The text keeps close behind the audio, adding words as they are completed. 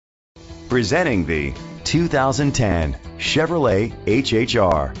Presenting the 2010 Chevrolet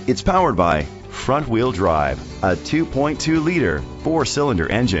HHR. It's powered by front-wheel drive, a 2.2-liter four-cylinder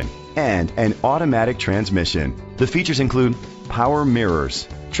engine, and an automatic transmission. The features include power mirrors,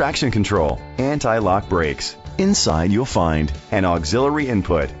 traction control, anti-lock brakes. Inside you'll find an auxiliary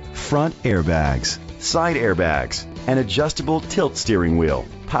input, front airbags, side airbags, an adjustable tilt steering wheel,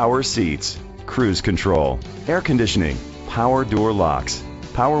 power seats, cruise control, air conditioning, power door locks,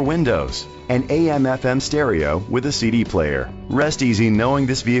 power windows, an AM/FM stereo with a CD player. Rest easy knowing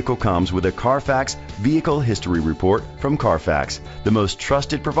this vehicle comes with a Carfax Vehicle History Report from Carfax, the most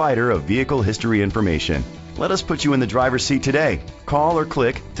trusted provider of vehicle history information. Let us put you in the driver's seat today. Call or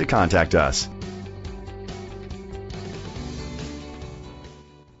click to contact us.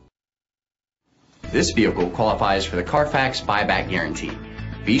 This vehicle qualifies for the Carfax buyback guarantee.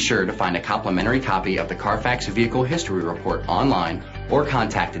 Be sure to find a complimentary copy of the Carfax Vehicle History Report online or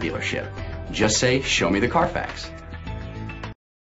contact the dealership. Just say, "Show me the Carfax."